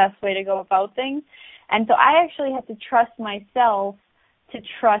not the best way to go about things. And so I actually had to trust myself to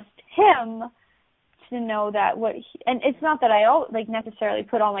trust him, to know that and it's not that I necessarily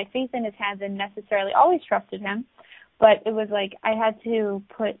put all my faith in his hands and necessarily always trusted him, but it was like I had to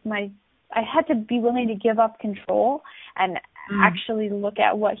be willing to give up control and actually look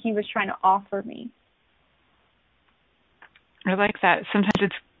at what he was trying to offer me. I like that. Sometimes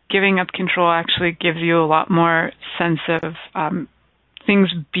it's giving up control actually gives you a lot more sense of things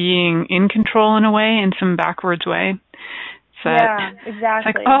being in control in a way, in some backwards way. So yeah, exactly.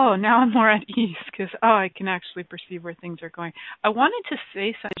 It's like, oh, now I'm more at ease because, I can actually perceive where things are going. I wanted to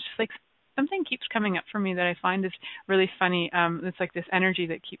say something, just like something keeps coming up for me that I find is really funny. It's like this energy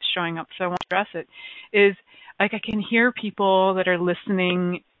that keeps showing up, so I want to address it. Is like I can hear people that are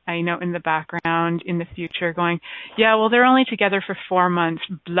listening, I know, in the background in the future going, yeah, well, they're only together for 4 months,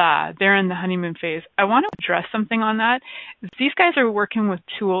 blah, they're in the honeymoon phase. I want to address something on that. These guys are working with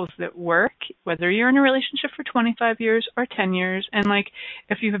tools that work, whether you're in a relationship for 25 years or 10 years. And like,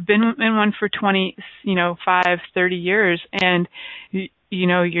 if you have been in one for 20, 5, 30 years and,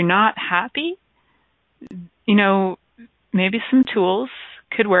 you're not happy, maybe some tools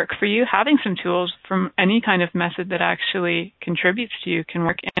could work for you. Having some tools from any kind of method that actually contributes to you can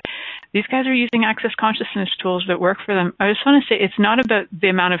work. And these guys are using access consciousness tools that work for them. I just want to say it's not about the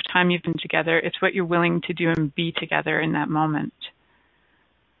amount of time you've been together. It's what you're willing to do and be together in that moment.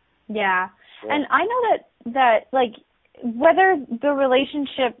 Yeah. And I know that like whether the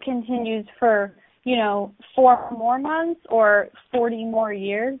relationship continues for, 4 more months or 40 more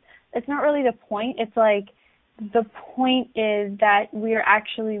years, it's not really the point. It's like the point is that we are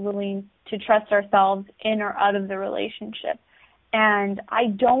actually willing to trust ourselves in or out of the relationship. And I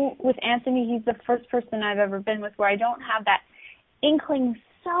don't, with Anthony, he's the first person I've ever been with where I don't have that inkling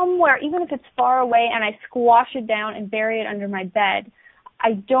somewhere, even if it's far away and I squash it down and bury it under my bed.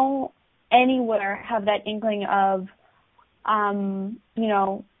 I don't anywhere have that inkling of,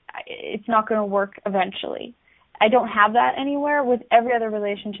 it's not going to work eventually. I don't have that anywhere. With every other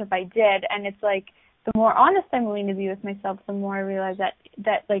relationship I did, and it's like, the more honest I'm willing to be with myself, the more I realize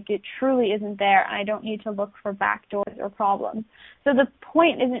that like it truly isn't there, and I don't need to look for back doors or problems. So the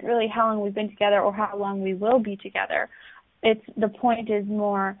point isn't really how long we've been together or how long we will be together. It's the point is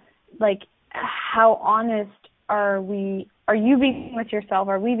more like how honest are you being with yourself?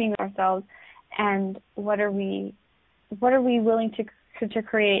 Are we being with ourselves? And what are we willing to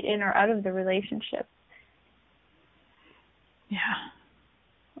create in or out of the relationship? Yeah.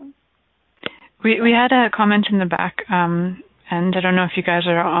 We had a comment in the back, and I don't know if you guys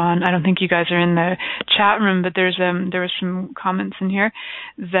are on. I don't think you guys are in the chat room, but there was some comments in here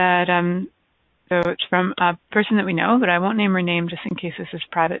that so it's from a person that we know, but I won't name her name just in case this is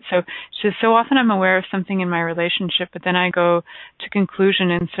private. So she says, so often I'm aware of something in my relationship, but then I go to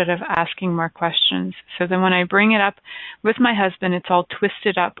conclusion instead of asking more questions. So then when I bring it up with my husband, it's all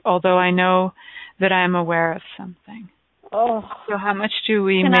twisted up, although I know that I am aware of something. Oh. So how much do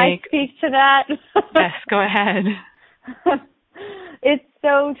we make? Can I speak to that? Yes, go ahead. It's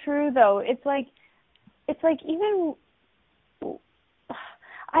so true, though. It's like even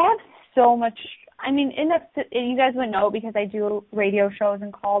I have so much. I mean, you guys would know because I do radio shows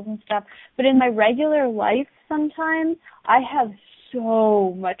and calls and stuff. But in my regular life, sometimes I have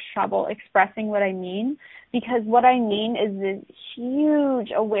so much trouble expressing what I mean, because what I mean is this huge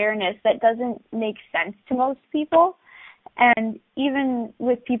awareness that doesn't make sense to most people. And even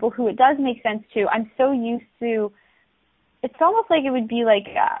with people who it does make sense to, I'm so used to, it's almost like it would be like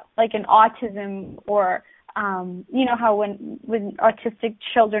an autism or, how when autistic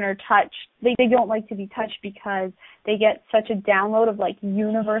children are touched, they don't like to be touched because they get such a download of like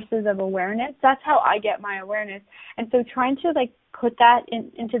universes of awareness. That's how I get my awareness. And so trying to like put that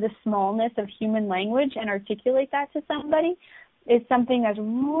into the smallness of human language and articulate that to somebody is something that's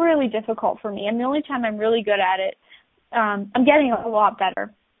really difficult for me. And the only time I'm really good at it, I'm getting a lot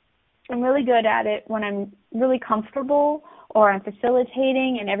better. I'm really good at it when I'm really comfortable or I'm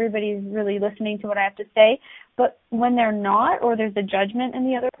facilitating and everybody's really listening to what I have to say. But when they're not, or there's a judgment in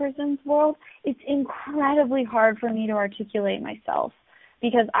the other person's world, it's incredibly hard for me to articulate myself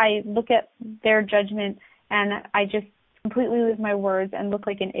because I look at their judgment and I just completely lose my words and look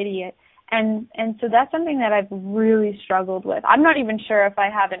like an idiot. And so that's something that I've really struggled with. I'm not even sure if I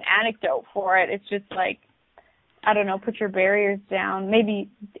have an anecdote for it. It's just like, I don't know, put your barriers down. Maybe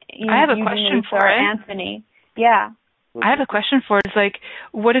I have a question for it. Anthony. Yeah. I have a question for it. It's like,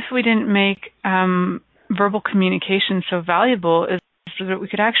 what if we didn't make verbal communication so valuable? Is so that we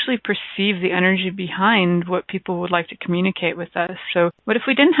could actually perceive the energy behind what people would like to communicate with us. So what if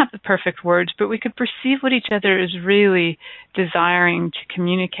we didn't have the perfect words, but we could perceive what each other is really desiring to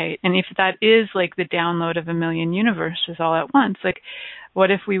communicate? And if that is like the download of a million universes all at once, like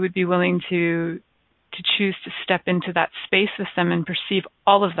what if we would be willing to choose to step into that space with them and perceive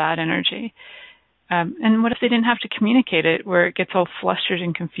all of that energy? And what if they didn't have to communicate it, where it gets all flustered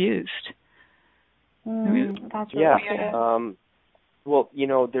and confused? That's really cool. Well,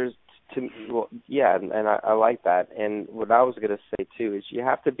 there's and I like that. And what I was going to say too is you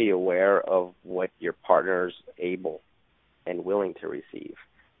have to be aware of what your partner's able and willing to receive.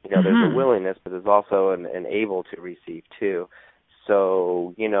 There's a willingness, but there's also an able to receive too.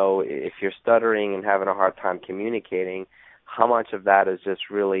 So, if you're stuttering and having a hard time communicating, how much of that is just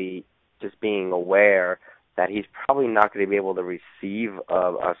really just being aware that he's probably not going to be able to receive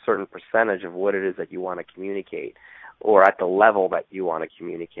a certain percentage of what it is that you want to communicate, or at the level that you want to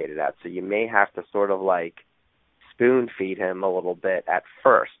communicate it at. So you may have to sort of like spoon feed him a little bit at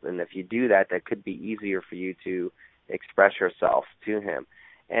first. And if you do that, that could be easier for you to express yourself to him.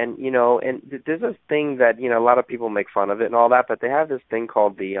 And, and there's this thing that, a lot of people make fun of it and all that, but they have this thing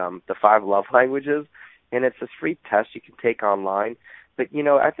called the 5 love languages, and it's this free test you can take online. But,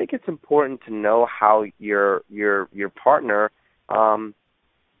 I think it's important to know how your partner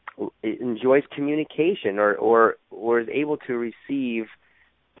enjoys communication or is able to receive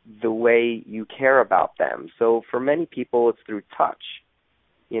the way you care about them. So for many people, it's through touch,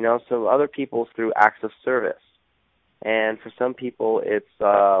 so other people it's through acts of service. And for some people, it's,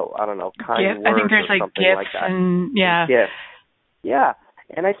 kind words I think there's or like something gifts like that. And, Gifts. Yeah.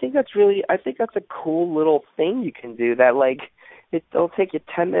 And I think that's a cool little thing you can do that, like, it'll take you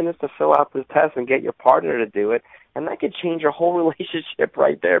 10 minutes to fill out this test and get your partner to do it. And that could change your whole relationship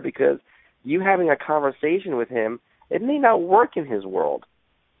right there, because you having a conversation with him, it may not work in his world.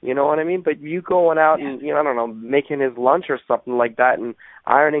 You know what I mean? But you going out and, making his lunch or something like that and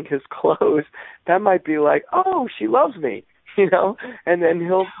ironing his clothes, that might be like, oh, she loves me, and then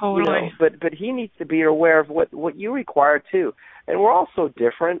he'll, totally. But he needs to be aware of what you require too. And we're all so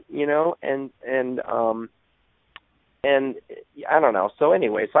different, and I don't know. So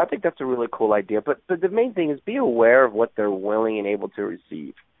anyway, I think that's a really cool idea. But the main thing is be aware of what they're willing and able to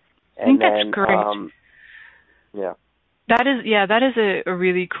receive. I think that's great. Yeah. That is a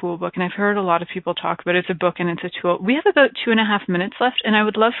really cool book, and I've heard a lot of people talk about it. It's a book and it's a tool. We have about 2.5 minutes left, and I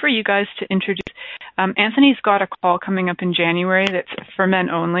would love for you guys to introduce. Anthony's got a call coming up in January that's for men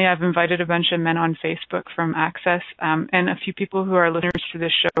only. I've invited a bunch of men on Facebook from Access, and a few people who are listeners to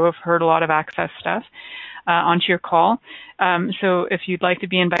this show have heard a lot of Access stuff onto your call. So if you'd like to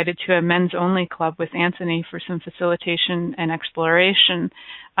be invited to a men's only club with Anthony for some facilitation and exploration,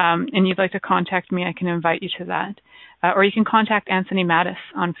 and you'd like to contact me, I can invite you to that. Or you can contact Anthony Mattis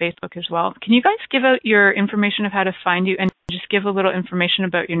on Facebook as well. Can you guys give out your information of how to find you, and just give a little information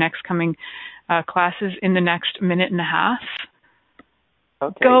about your next coming classes in the next minute and a half?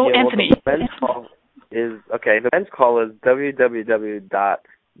 Okay. Go, Anthony. The men's call is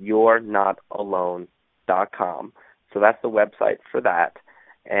www.yournotalone.com. So that's the website for that.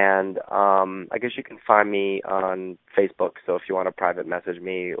 And I guess you can find me on Facebook. So if you want to private message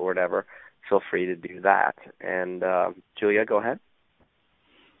me or whatever, feel free to do that. And Julia, go ahead.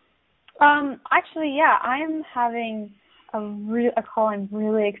 Actually, yeah, I'm having a call I'm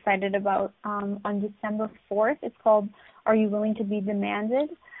really excited about on December 4th. It's called "Are You Willing to Be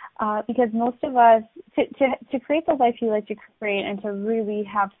Demanded?" Because most of us, to create the life you like to create and to really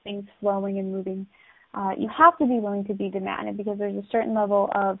have things flowing and moving, you have to be willing to be demanded, because there's a certain level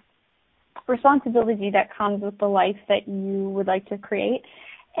of responsibility that comes with the life that you would like to create.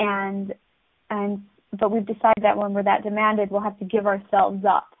 But we've decided that when we're that demanded, we'll have to give ourselves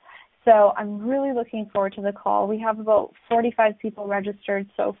up. So I'm really looking forward to the call. We have about 45 people registered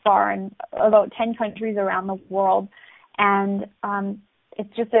so far in about 10 countries around the world. And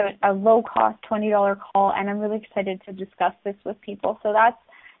it's just a low-cost $20 call, and I'm really excited to discuss this with people. So that's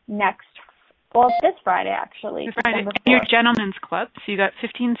it's this Friday, actually. This Friday. Your Gentlemen's Club. So you got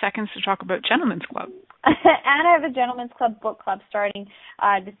 15 seconds to talk about Gentlemen's Club. And I have a Gentlemen's Club book club starting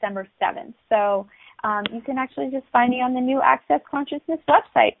December 7th. So you can actually just find me on the new Access Consciousness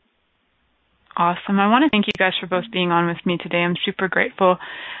website. Awesome. I want to thank you guys for both being on with me today. I'm super grateful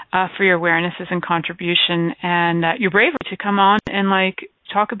for your awarenesses and contribution, and your bravery to come on and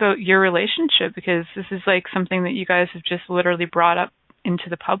talk about your relationship, because this is something that you guys have just literally brought up into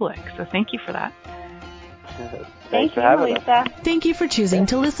the public. So thank you for that. Thank you, Melissa. Thank you for choosing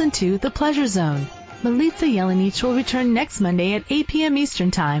to listen to The Pleasure Zone. Melissa Jelenic will return next Monday at 8 p.m.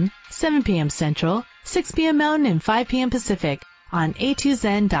 Eastern Time, 7 p.m. Central, 6 p.m. Mountain, and 5 p.m. Pacific on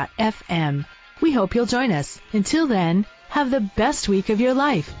a2zen.fm. We hope you'll join us. Until then, have the best week of your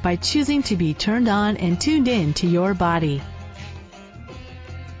life by choosing to be turned on and tuned in to your body.